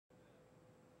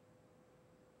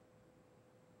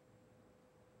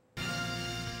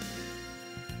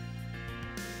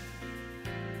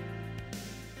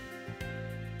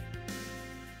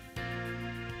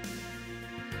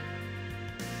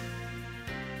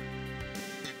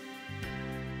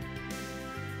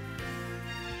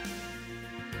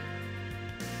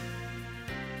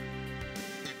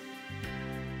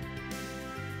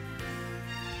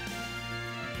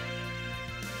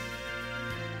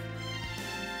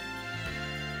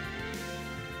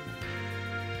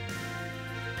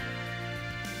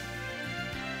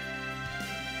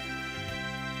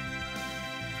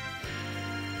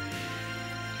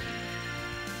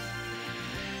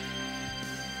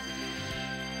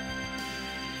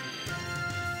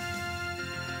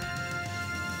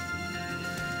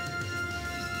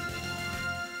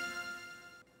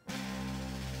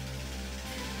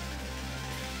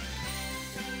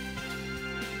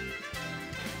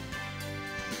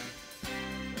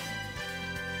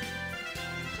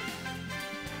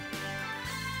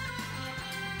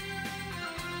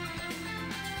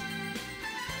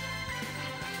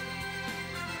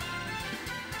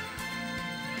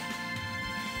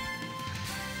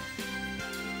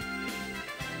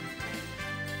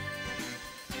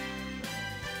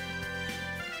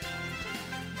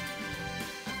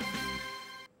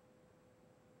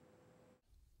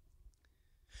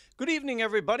Good evening,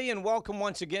 everybody, and welcome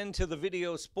once again to the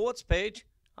Video Sports page.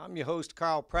 I'm your host,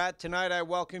 Carl Pratt. Tonight, I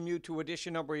welcome you to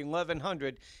edition number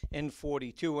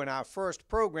 1142 in our first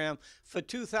program for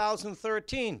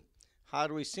 2013.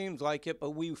 Hardly seems like it,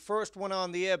 but we first went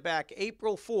on the air back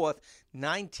April 4th,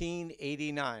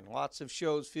 1989. Lots of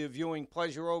shows for your viewing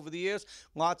pleasure over the years,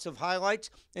 lots of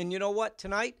highlights. And you know what,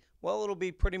 tonight? Well, it'll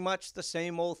be pretty much the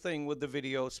same old thing with the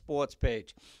Video Sports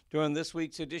page. During this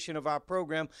week's edition of our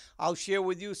program, I'll share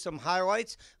with you some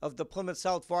highlights of the Plymouth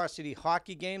South varsity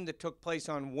hockey game that took place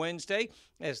on Wednesday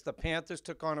as the Panthers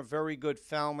took on a very good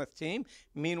Falmouth team.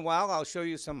 Meanwhile, I'll show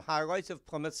you some highlights of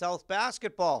Plymouth South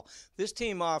basketball. This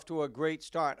team off to a great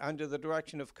start under the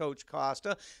direction of Coach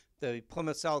Costa. The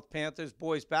Plymouth South Panthers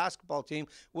boys basketball team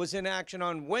was in action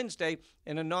on Wednesday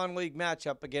in a non-league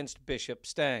matchup against Bishop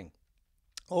Stang.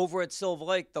 Over at Silver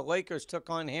Lake, the Lakers took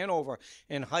on Hanover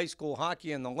in high school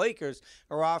hockey, and the Lakers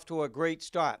are off to a great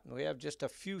start. We have just a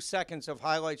few seconds of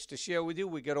highlights to share with you.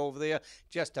 We got over there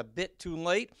just a bit too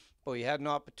late, but we had an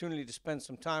opportunity to spend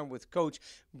some time with Coach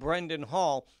Brendan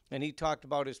Hall, and he talked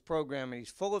about his program, and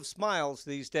he's full of smiles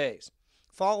these days.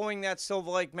 Following that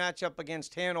Silver Lake matchup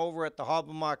against Hanover at the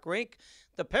Hobbermark Rink,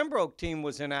 the Pembroke team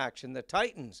was in action. The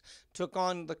Titans took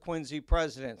on the Quincy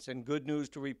Presidents, and good news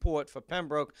to report for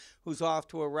Pembroke, who's off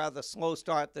to a rather slow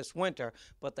start this winter,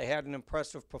 but they had an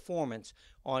impressive performance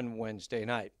on Wednesday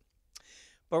night.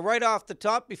 But right off the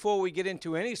top, before we get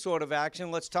into any sort of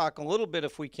action, let's talk a little bit,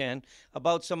 if we can,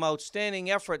 about some outstanding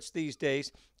efforts these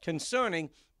days concerning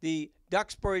the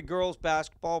Duxbury girls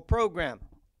basketball program.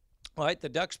 All right, the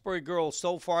Duxbury girls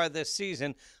so far this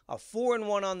season are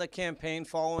 4-1 on the campaign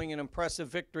following an impressive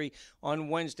victory on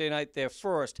Wednesday night, their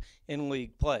first in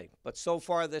league play. But so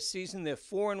far this season, they're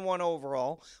 4-1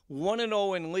 overall,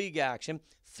 1-0 in league action,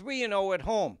 3-0 at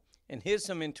home. And here's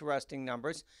some interesting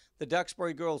numbers. The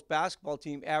Duxbury girls basketball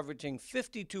team averaging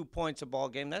 52 points a ball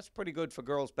game. That's pretty good for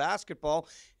girls basketball,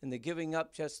 and they're giving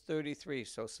up just 33,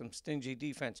 so some stingy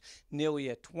defense. Nearly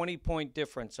a 20-point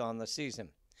difference on the season.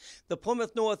 The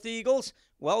Plymouth North Eagles,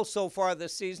 well, so far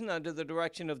this season, under the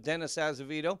direction of Dennis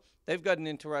Azevedo, they've got an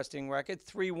interesting record,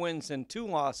 3 wins and 2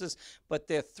 losses, but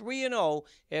they're 3-0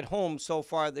 at home so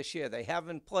far this year. They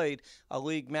haven't played a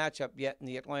league matchup yet in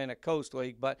the Atlantic Coast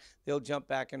League, but they'll jump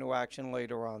back into action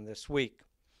later on this week.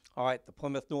 All right, the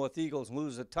Plymouth North Eagles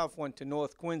lose a tough one to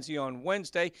North Quincy on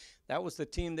Wednesday. That was the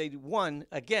team they won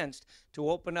against to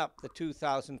open up the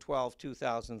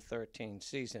 2012-2013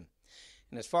 season.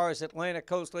 And as far as Atlantic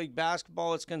Coast League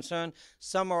basketball is concerned,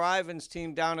 Summer Ivan's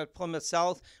team down at Plymouth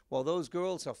South, well, those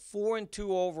girls are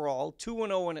 4-2 overall,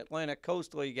 2-0 in Atlantic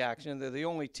Coast League action. They're the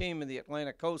only team in the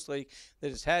Atlantic Coast League that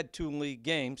has had 2 league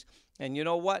games. And you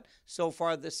know what? So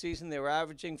far this season, they're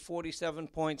averaging 47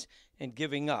 points and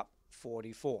giving up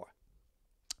 44.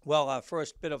 Well, our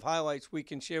first bit of highlights we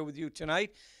can share with you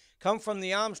tonight come from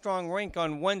the Armstrong Rink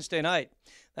on Wednesday night.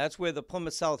 That's where the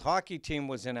Plymouth South hockey team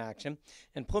was in action.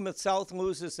 And Plymouth South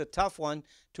loses a tough one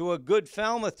to a good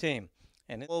Falmouth team.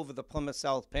 And over the Plymouth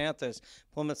South Panthers,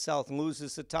 Plymouth South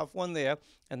loses a tough one there,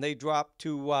 and they drop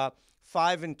to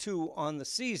 5-2 on the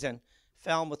season.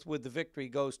 Falmouth, with the victory,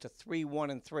 goes to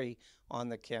 3-1-3 on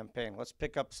the campaign. Let's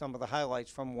pick up some of the highlights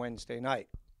from Wednesday night.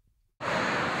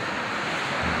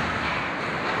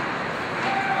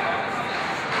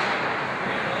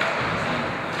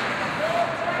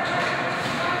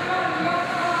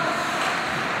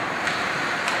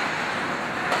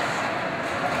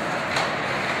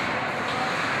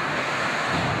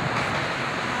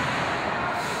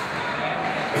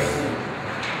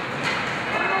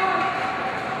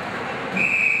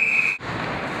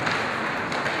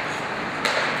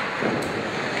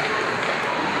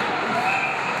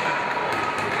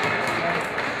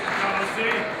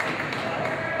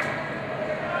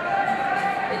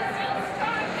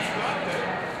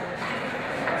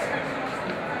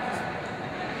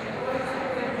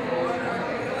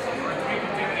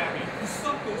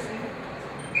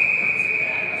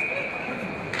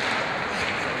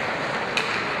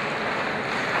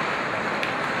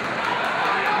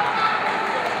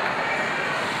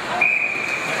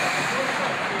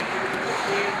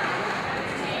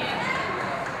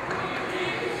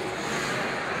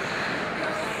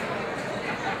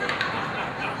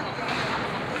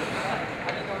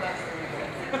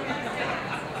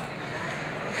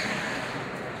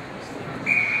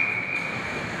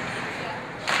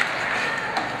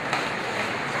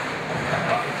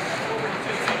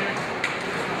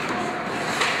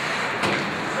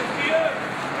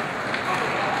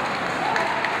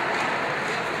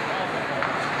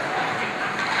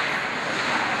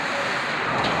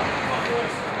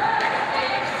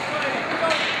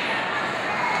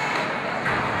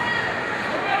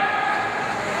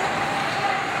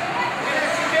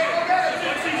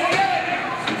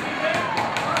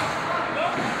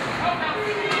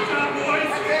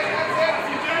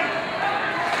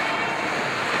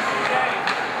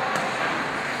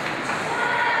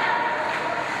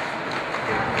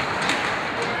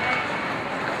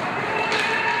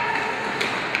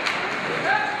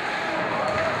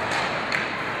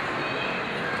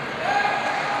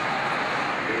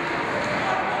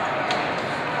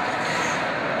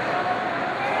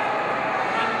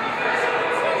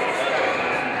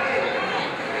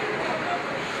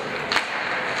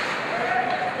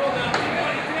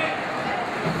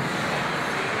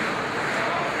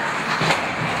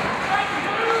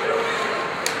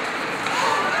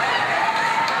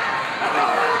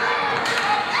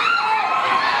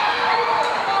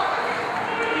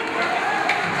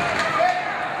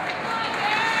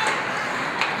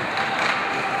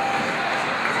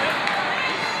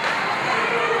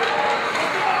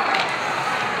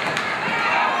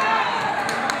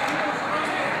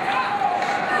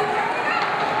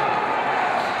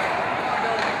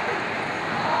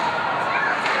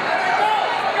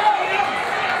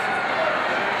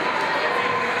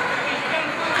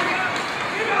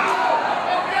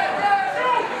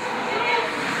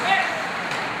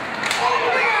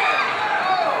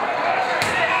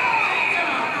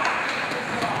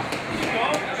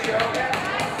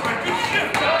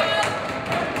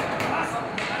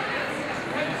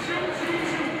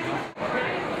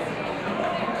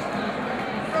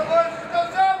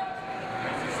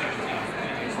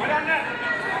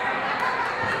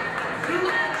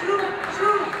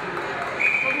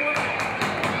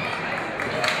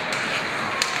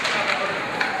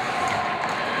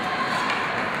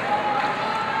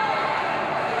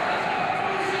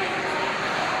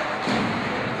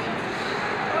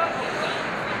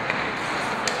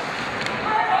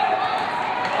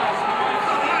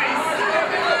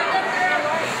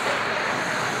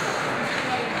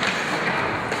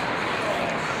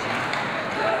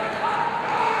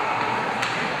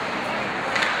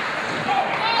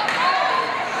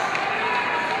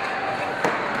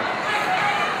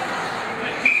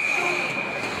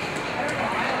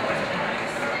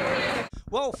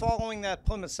 Well, following that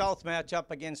Plymouth South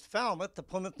matchup against Falmouth, the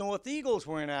Plymouth North Eagles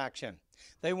were in action.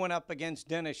 They went up against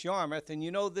Dennis Yarmouth, and you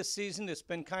know this season it's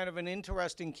been kind of an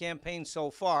interesting campaign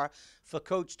so far for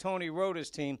Coach Tony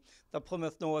Rota's team, the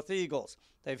Plymouth North Eagles.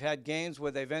 They've had games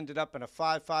where they've ended up in a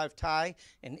 5-5 tie,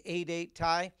 an 8-8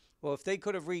 tie. Well, if they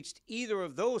could have reached either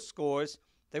of those scores,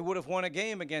 they would have won a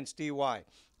game against DY.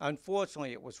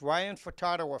 Unfortunately, it was Ryan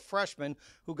Furtado, a freshman,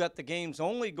 who got the game's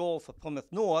only goal for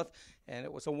Plymouth North, and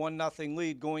it was a 1-0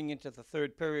 lead going into the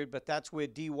third period, but that's where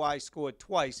DY scored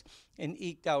twice and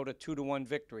eked out a 2-1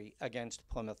 victory against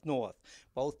Plymouth North.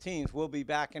 Both teams will be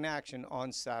back in action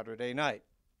on Saturday night.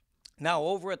 Now,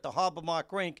 over at the Harbor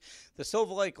Mark Rink, the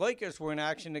Silver Lake Lakers were in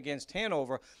action against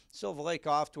Hanover. Silver Lake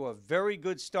off to a very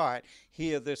good start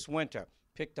here this winter.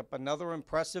 Picked up another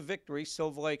impressive victory,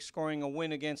 Silver Lake scoring a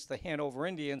win against the Hanover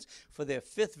Indians for their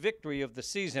 5th victory of the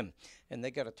season. And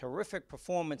they got a terrific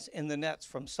performance in the nets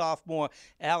from sophomore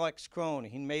Alex Crone.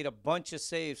 He made a bunch of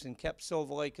saves and kept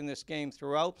Silver Lake in this game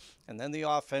throughout, and then the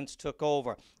offense took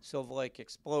over. Silver Lake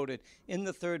exploded in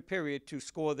the third period to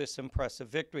score this impressive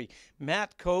victory.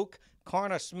 Matt Koch,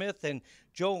 Connor Smith, and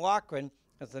Joe Lochran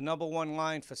as the number 1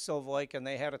 line for Silver Lake, and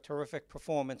they had a terrific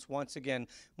performance once again,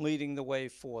 leading the way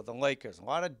for the Lakers. A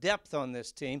lot of depth on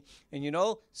this team, and you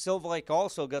know, Silver Lake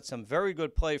also got some very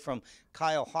good play from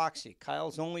Kyle Hoxie.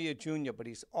 Kyle's only a junior, but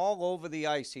he's all over the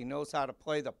ice. He knows how to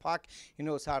play the puck. He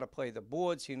knows how to play the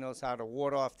boards. He knows how to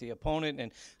ward off the opponent,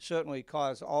 and certainly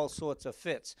cause all sorts of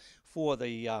fits for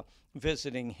the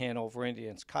visiting Hanover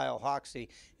Indians, Kyle Hoxie,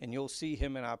 and you'll see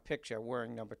him in our picture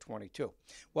wearing number 22.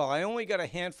 Well, I only got a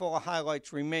handful of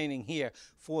highlights remaining here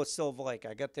for Silver Lake.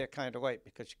 I got there kind of late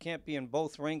because you can't be in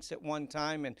both rinks at one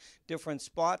time in different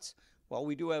spots. Well,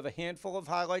 we do have a handful of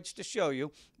highlights to show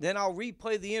you. Then I'll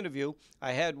replay the interview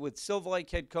I had with Silver Lake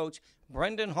head coach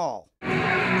Brendan Hall.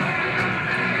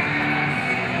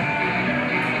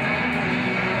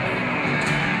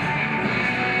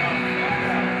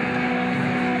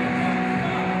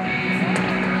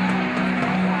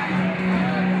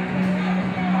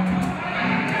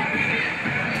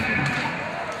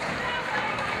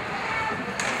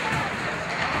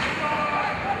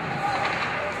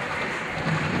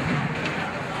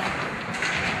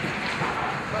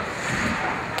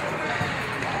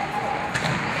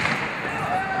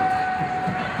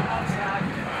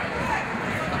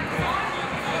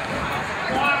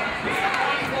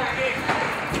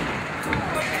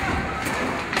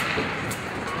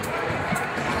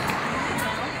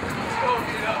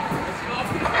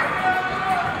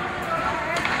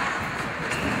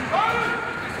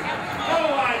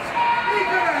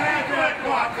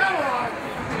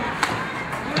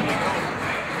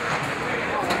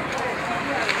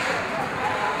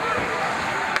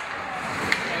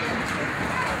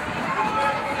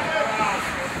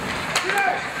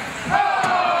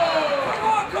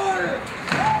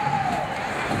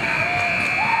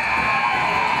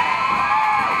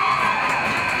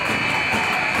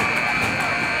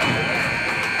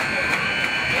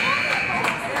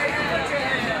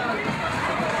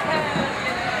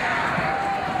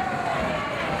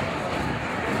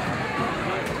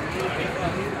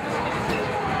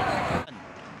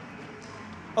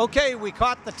 Okay, we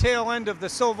caught the tail end of the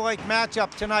Silver Lake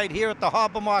matchup tonight here at the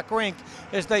Harbor Mark Rink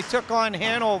as they took on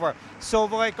Hanover.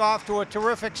 Silver Lake off to a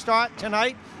terrific start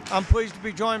tonight. I'm pleased to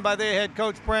be joined by their head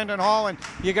coach, Brendan Hall, and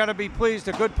you got to be pleased.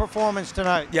 A good performance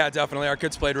tonight. Yeah, definitely. Our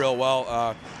kids played real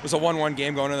well. It was a 1-1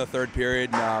 game going into the third period.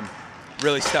 And,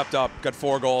 really stepped up, got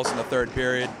 4 goals in the third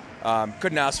period.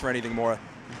 Couldn't ask for anything more.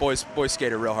 Boys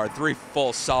skated real hard. 3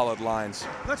 full, solid lines.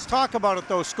 Let's talk about it,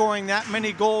 though, scoring that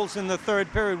many goals in the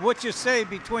third period. What you say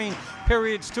between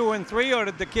periods 2 and 3, or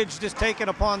did the kids just take it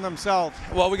upon themselves?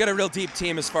 Well, we got a real deep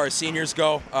team as far as seniors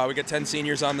go. We got 10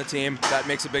 seniors on the team. That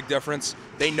makes a big difference.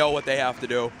 They know what they have to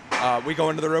do. We go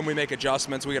into the room, we make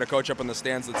adjustments. We got a coach up in the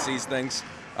stands that sees things.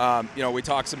 We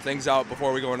talk some things out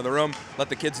before we go into the room, let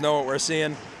the kids know what we're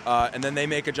seeing, and then they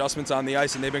make adjustments on the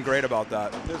ice, and they've been great about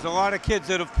that. There's a lot of kids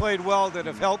that have played well that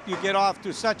have helped you get off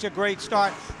to such a great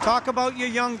start. Talk about your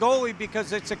young goalie,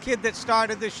 because it's a kid that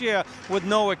started this year with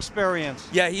no experience.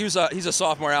 Yeah, he's a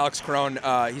sophomore, Alex Crone.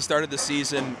 He started the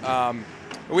season.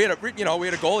 We had a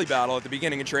goalie battle at the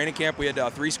beginning of training camp. We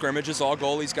had 3 scrimmages, all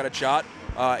goalies got a shot.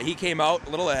 He came out a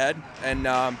little ahead,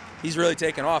 and he's really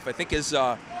taken off. I think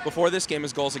before this game,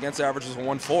 his goals against average was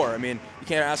 1.4. I mean, you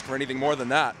can't ask for anything more than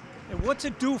that. And what's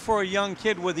it do for a young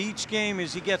kid with each game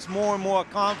as he gets more and more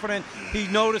confident? He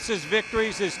notices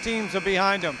victories, his teams are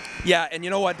behind him. Yeah, and you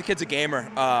know what? The kid's a gamer.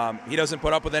 He doesn't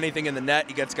put up with anything in the net.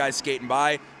 He gets guys skating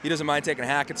by. He doesn't mind taking a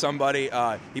hack at somebody.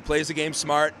 He plays the game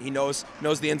smart. He knows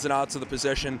the ins and outs of the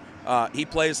position. He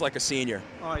plays like a senior.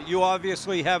 You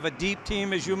obviously have a deep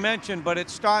team, as you mentioned, but it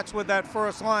starts with that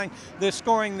first line. They're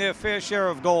scoring their fair share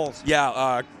of goals.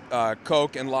 Yeah,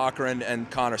 Koch and Lochran and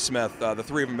Connor Smith, the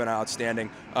three of them have been outstanding.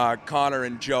 Connor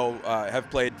and Joe have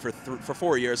played for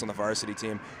 4 years on the varsity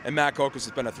team, and Matt Koch has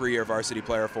been a 3-year varsity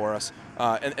player for us.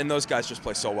 And those guys just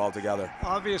play so well together.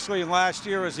 Obviously, last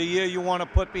year is a year you want to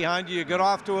put behind you. You got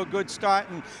off to a good start,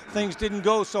 and things didn't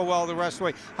go so well the rest of the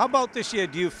way. How about this year?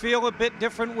 Do you feel a bit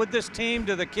different with this team?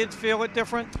 Do the kids feel it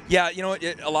different? Yeah, you know,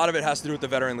 a lot of it has to do with the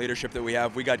veteran leadership that we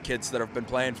have. We got kids that have been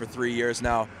playing for 3 years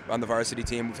now on the varsity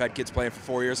team. We've had kids playing for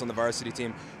 4 years on the varsity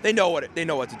team. They know what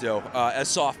to do. As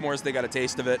sophomores, they got a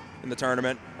taste of it in the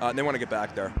tournament, and they want to get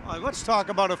back there. All right, let's talk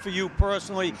about it for you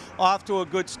personally. Off to a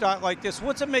good start like this,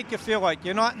 what's it make you feel like?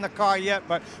 You're not in the car yet,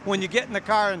 but when you get in the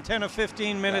car in 10 or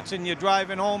 15 minutes and you're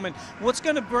driving home, and what's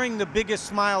going to bring the biggest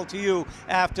smile to you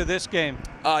after this game?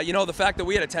 You know, the fact that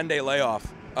we had a 10-day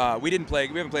layoff. We haven't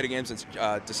played a game since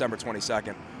December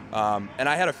 22nd, and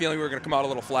I had a feeling we were going to come out a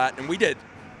little flat, and we did.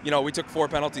 You know, we took 4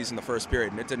 penalties in the first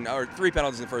period, and it didn't, or 3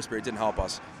 penalties in the first period, didn't help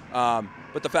us.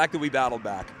 But the fact that we battled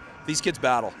back, these kids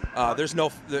battle. There's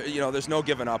no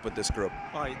giving up with this group.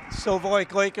 All right, Silver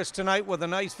Lake Lakers tonight with a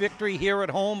nice victory here at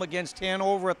home against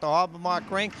Hanover at the Hobbermark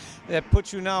Rink. That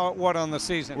puts you now at what on the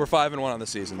season? We're 5-1 on the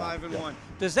season. 5-1.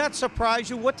 Does that surprise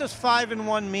you? What does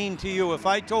 5-1 mean to you? If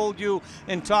I told you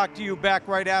and talked to you back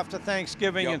right after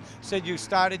Thanksgiving and said you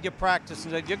started your practice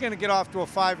and said you're going to get off to a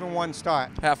 5-1 start.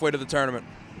 Halfway to the tournament.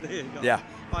 There you go. Yeah.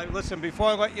 All right, listen, before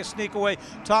I let you sneak away,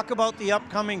 talk about the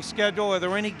upcoming schedule. Are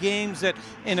there any games that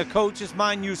in a coach's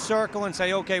mind you circle and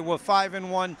say, okay, we're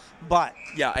 5-1, but?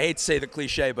 Yeah, I hate to say the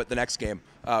cliche, but the next game.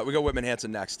 We go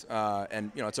Whitman-Hanson next,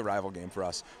 and you know it's a rival game for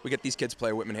us. We get these kids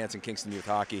play Whitman-Hanson Kingston Youth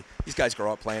Hockey. These guys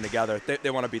grow up playing together. They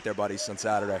want to beat their buddies on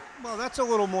Saturday. Well, that's a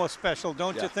little more special,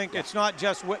 don't you think? It's not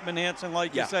just Whitman-Hanson,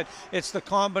 like you said. It's the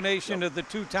combination of the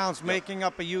two towns making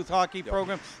up a youth hockey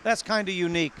program. That's kind of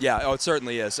unique. Yeah, oh, it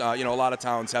certainly is. You know, a lot of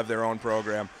towns have their own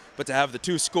program. But to have the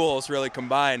two schools really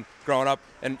combine growing up,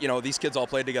 and you know these kids all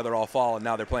played together all fall, and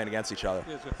now they're playing against each other.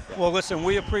 Yes, well, listen,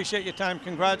 we appreciate your time.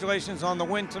 Congratulations on the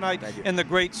win tonight and the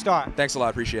great start. Thanks a lot.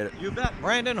 Appreciate it. You bet.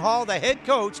 Brandon Hall, the head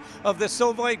coach of the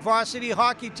Silver Lake varsity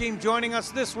hockey team, joining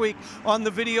us this week on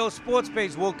the Video Sports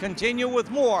Page. We'll continue with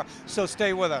more, so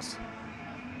stay with us.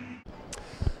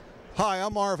 Hi,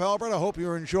 I'm Marv Albert. I hope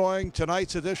you're enjoying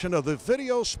tonight's edition of the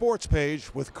Video Sports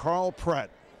Page with Carl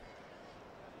Pratt.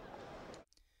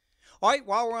 All right,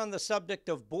 while we're on the subject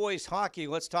of boys hockey,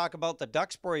 let's talk about the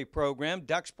Duxbury program.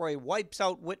 Duxbury wipes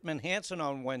out Whitman-Hanson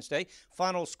on Wednesday.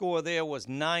 Final score there was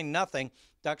 9-0.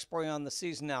 Duxbury on the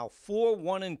season now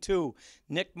 4-1-2.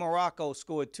 Nick Morocco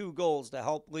scored 2 goals to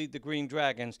help lead the Green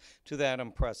Dragons to that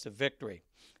impressive victory.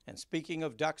 And speaking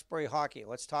of Duxbury hockey,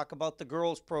 let's talk about the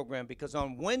girls program, because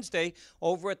on Wednesday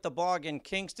over at the Bog in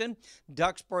Kingston,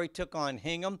 Duxbury took on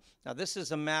Hingham. Now this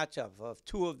is a matchup of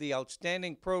 2 of the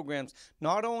outstanding programs,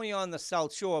 not only on the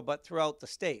South Shore but throughout the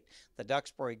state. The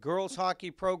Duxbury girls hockey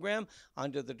program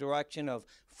under the direction of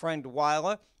Friend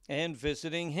Weiler and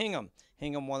visiting Hingham.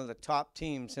 Hingham, one of the top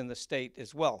teams in the state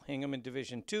as well. Hingham in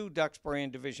Division 2, Duxbury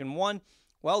in Division 1.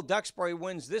 Well, Duxbury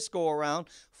wins this go-around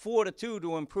 4-2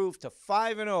 to improve to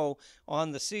 5-0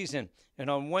 on the season.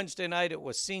 And on Wednesday night, it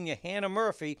was senior Hannah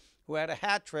Murphy who had a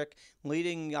hat trick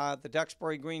leading the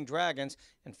Duxbury Green Dragons.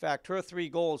 In fact, her 3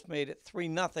 goals made it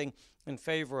 3-0 in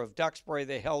favor of Duxbury.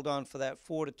 They held on for that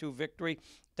 4-2 victory.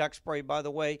 Duxbury, by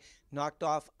the way, knocked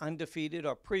off undefeated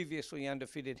or previously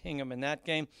undefeated Hingham in that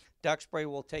game. Duxbury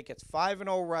will take its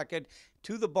 5-0 record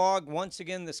to the Bog once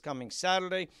again this coming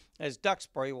Saturday, as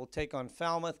Duxbury will take on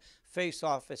Falmouth.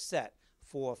 Face-off is set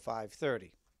for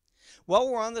 5:30. Well,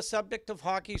 we're on the subject of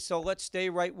hockey, so let's stay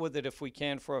right with it if we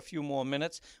can for a few more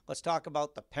minutes. Let's talk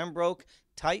about the Pembroke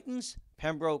Titans.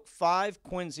 Pembroke 5,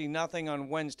 Quincy 0 on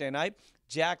Wednesday night.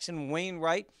 Jackson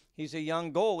Wainwright, he's a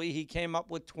young goalie. He came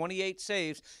up with 28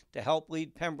 saves to help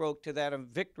lead Pembroke to that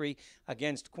victory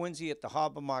against Quincy at the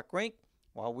Hobbermark Rink.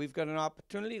 While we've got an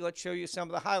opportunity, let's show you some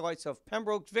of the highlights of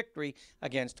Pembroke's victory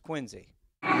against Quincy.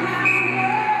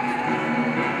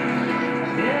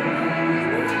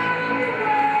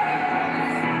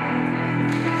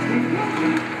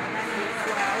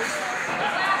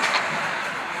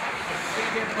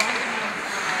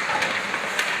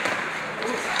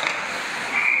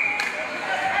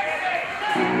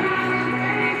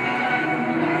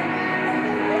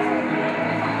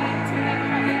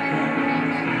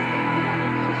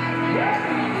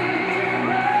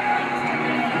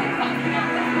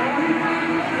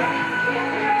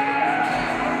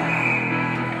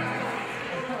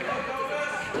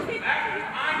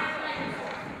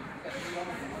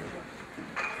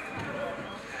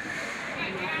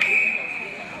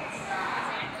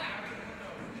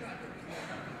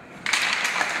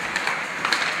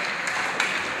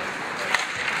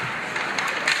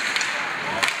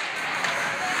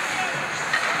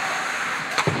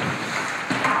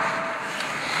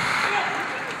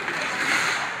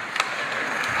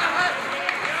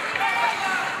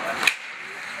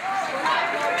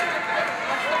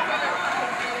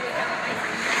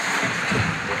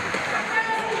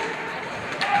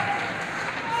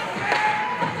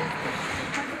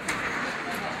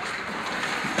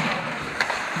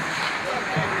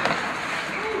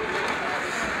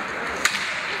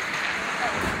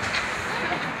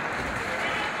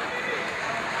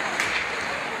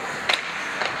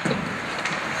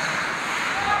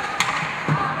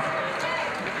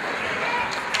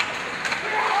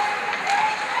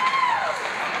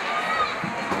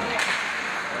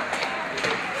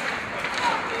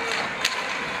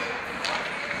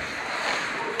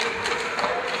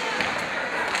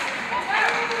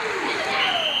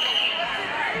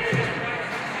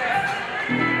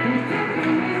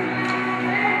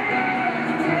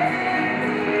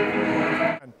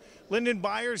 Lyndon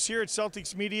Byers here at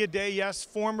Celtics Media Day. Yes,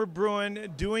 former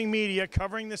Bruin, doing media,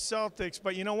 covering the Celtics.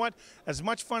 But you know what? As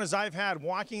much fun as I've had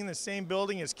walking in the same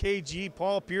building as KG,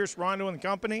 Paul Pierce, Rondo, and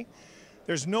company,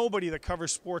 there's nobody that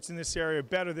covers sports in this area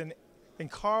better than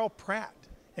Carl Pratt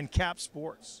and Cap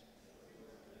Sports.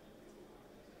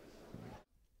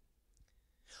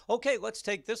 Okay, let's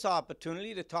take this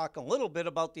opportunity to talk a little bit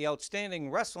about the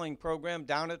outstanding wrestling program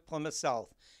down at Plymouth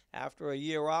South. After a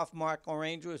year off, Mark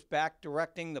Oranger is back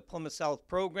directing the Plymouth South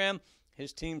program.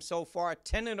 His team so far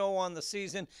 10-0 on the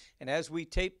season. And as we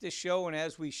tape this show and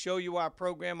as we show you our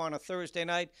program on a Thursday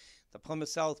night, the Plymouth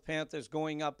South Panthers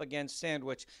going up against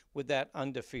Sandwich with that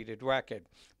undefeated record.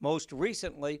 Most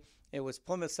recently, it was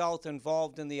Plymouth South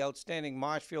involved in the outstanding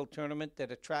Marshfield tournament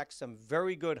that attracts some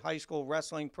very good high school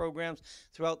wrestling programs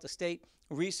throughout the state.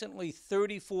 Recently,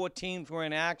 34 teams were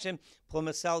in action.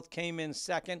 Plymouth South came in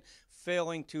second,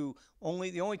 failing to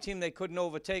the only team they couldn't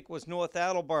overtake was North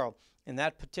Attleboro. In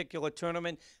that particular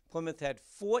tournament, Plymouth had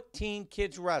 14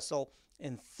 kids wrestle,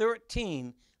 and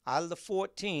 13 out of the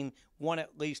 14 won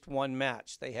at least one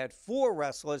match. They had 4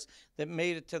 wrestlers that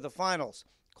made it to the finals.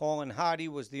 Colin Hardy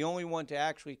was the only one to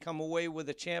actually come away with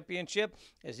a championship,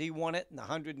 as he won it in the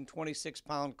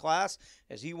 126-pound class,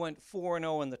 as he went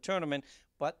 4-0 in the tournament.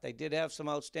 But they did have some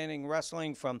outstanding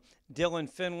wrestling from Dylan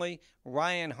Finley,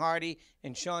 Ryan Hardy,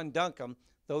 and Sean Duncombe.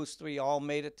 Those 3 all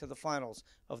made it to the finals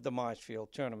of the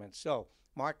Marshfield tournament. So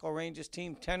Mark Orange's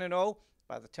team 10-0.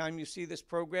 By the time you see this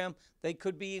program, they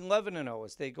could be 11-0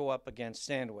 as they go up against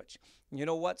Sandwich. And you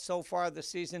know what? So far this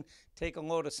season, take a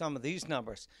load of some of these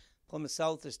numbers. Plymouth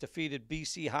South has defeated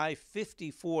BC High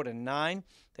 54-9.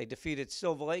 They defeated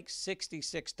Silver Lake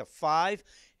 66-5,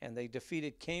 and they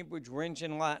defeated Cambridge, Ringe,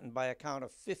 and Latin by a count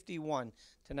of 51-9.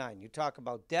 You talk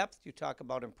about depth, you talk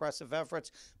about impressive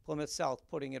efforts. Plymouth South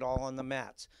putting it all on the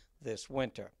mats this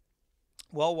winter.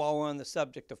 Well, while we're on the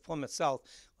subject of Plymouth South,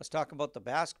 let's talk about the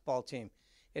basketball team.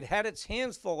 It had its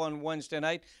hands full on Wednesday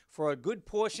night for a good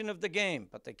portion of the game,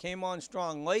 but they came on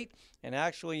strong late and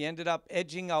actually ended up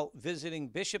edging out visiting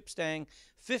Bishop Stang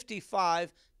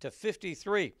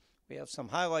 55-53. We have some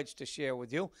highlights to share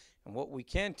with you, and what we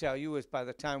can tell you is by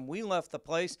the time we left the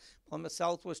place, Plymouth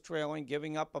South was trailing,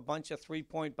 giving up a bunch of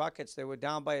three-point buckets. They were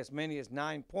down by as many as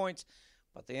 9 points,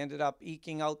 but they ended up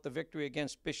eking out the victory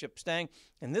against Bishop Stang.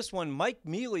 In this one, Mike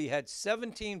Mealy had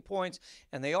 17 points,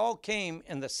 and they all came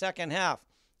in the second half.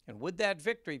 And with that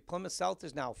victory, Plymouth South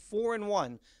is now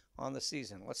 4-1 on the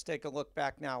season. Let's take a look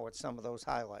back now at some of those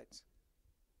highlights.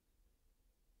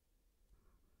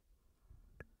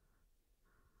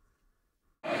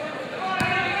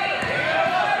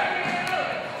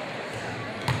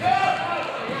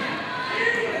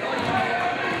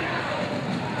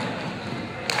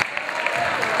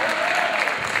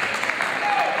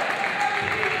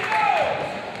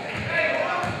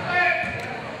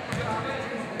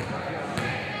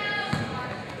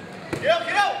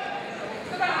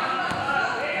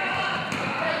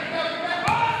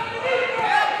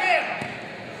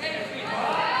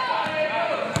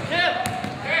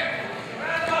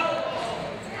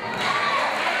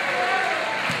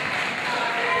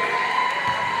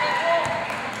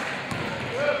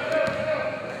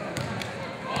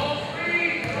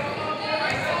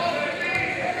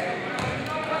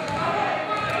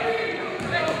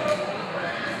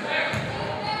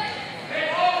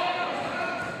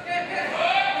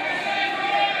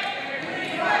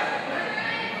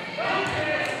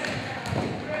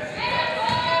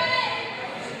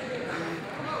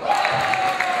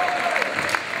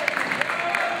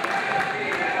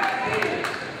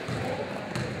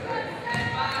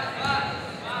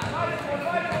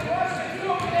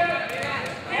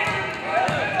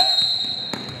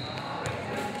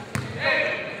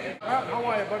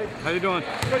 How you doing?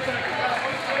 Good, thank you.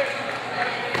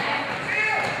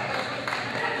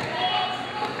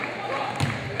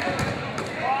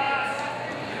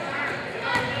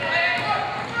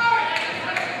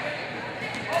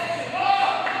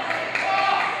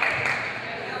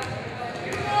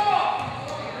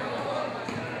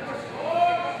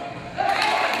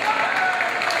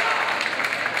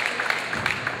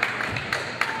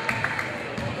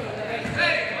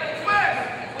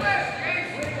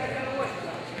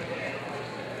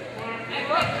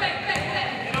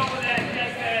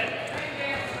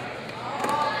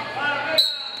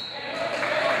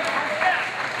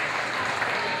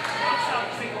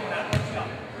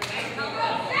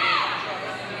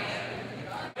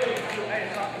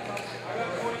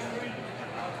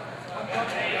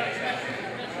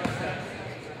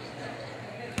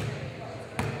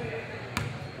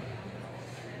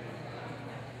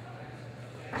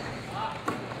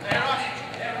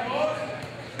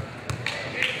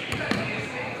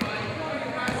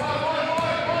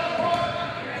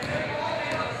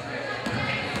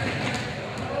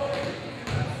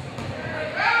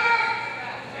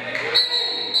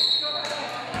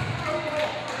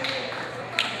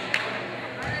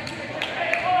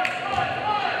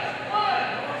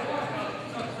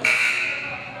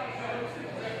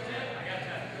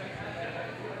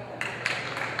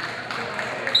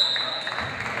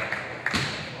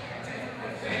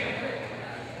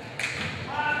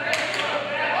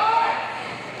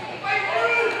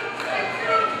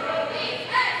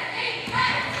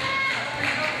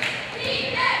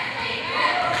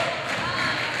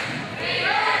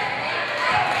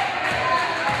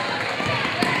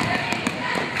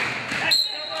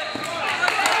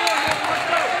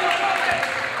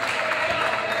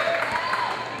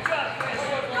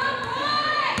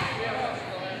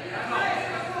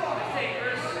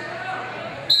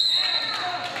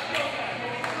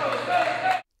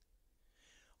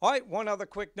 One other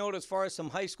quick note as far as some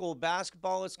high school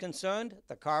basketball is concerned.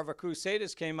 The Carver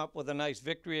Crusaders came up with a nice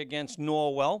victory against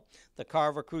Norwell. The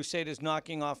Carver Crusaders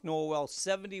knocking off Norwell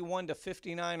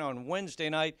 71-59 on Wednesday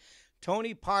night.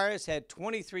 Tony Pyers had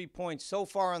 23 points so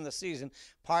far in the season.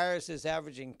 Pyers is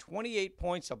averaging 28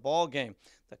 points a ball game.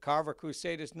 The Carver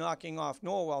Crusaders knocking off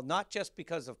Norwell, not just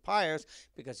because of Pyers,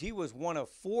 because he was one of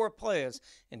 4 players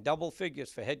in double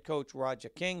figures for head coach Roger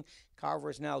King. Carver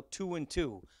is now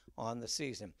 2-2 on the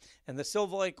season. And the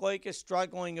Silver Lake Lakers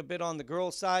struggling a bit on the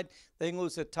girls' side. They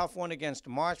lose a tough one against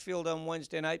Marshfield on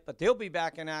Wednesday night, but they'll be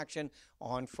back in action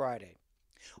on Friday.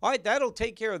 All right, that'll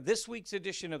take care of this week's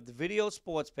edition of the Video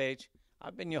Sports Page.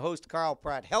 I've been your host, Carl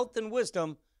Pratt. Health and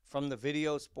wisdom from the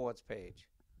Video Sports Page.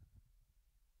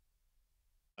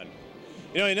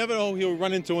 You know, you never know who you'll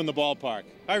run into in the ballpark.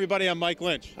 Hi, everybody. I'm Mike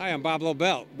Lynch. Hi, I'm Bob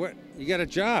Lobel. What? You got a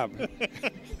job.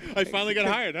 I finally got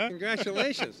hired, huh?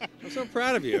 Congratulations. I'm so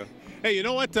proud of you. Hey, you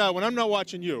know what? When I'm not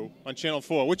watching you on Channel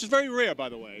 4, which is very rare, by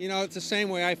the way. You know, it's the same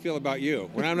way I feel about you.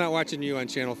 When I'm not watching you on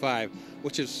Channel 5,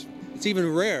 which is, it's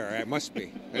even rarer, it must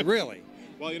be. Really.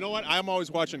 Well, you know what? I'm always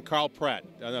watching Carl Pratt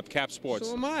on Cap Sports.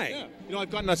 So am I. Yeah. You know,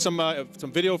 I've gotten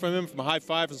some video from him, from a high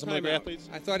five and some of the athletes.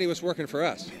 I thought he was working for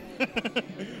us.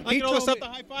 I get all the stuff, the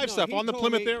high five stuff on the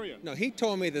Plymouth area. No, he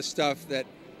told me the stuff that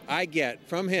I get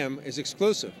from him is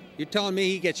exclusive. You're telling me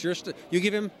he gets your stuff? You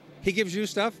give him, he gives you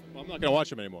stuff? Well, I'm not going to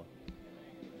watch him anymore.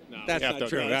 No, that's not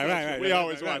true. No, right. We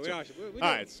always watch it. All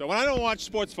right, so when I don't watch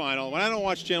Sports Final, when I don't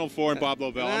watch Channel 4 and Bob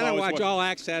Lobel, I don't watch All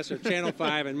Access or Channel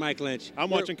 5 and Mike Lynch. I'm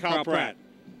watching Carl Pratt.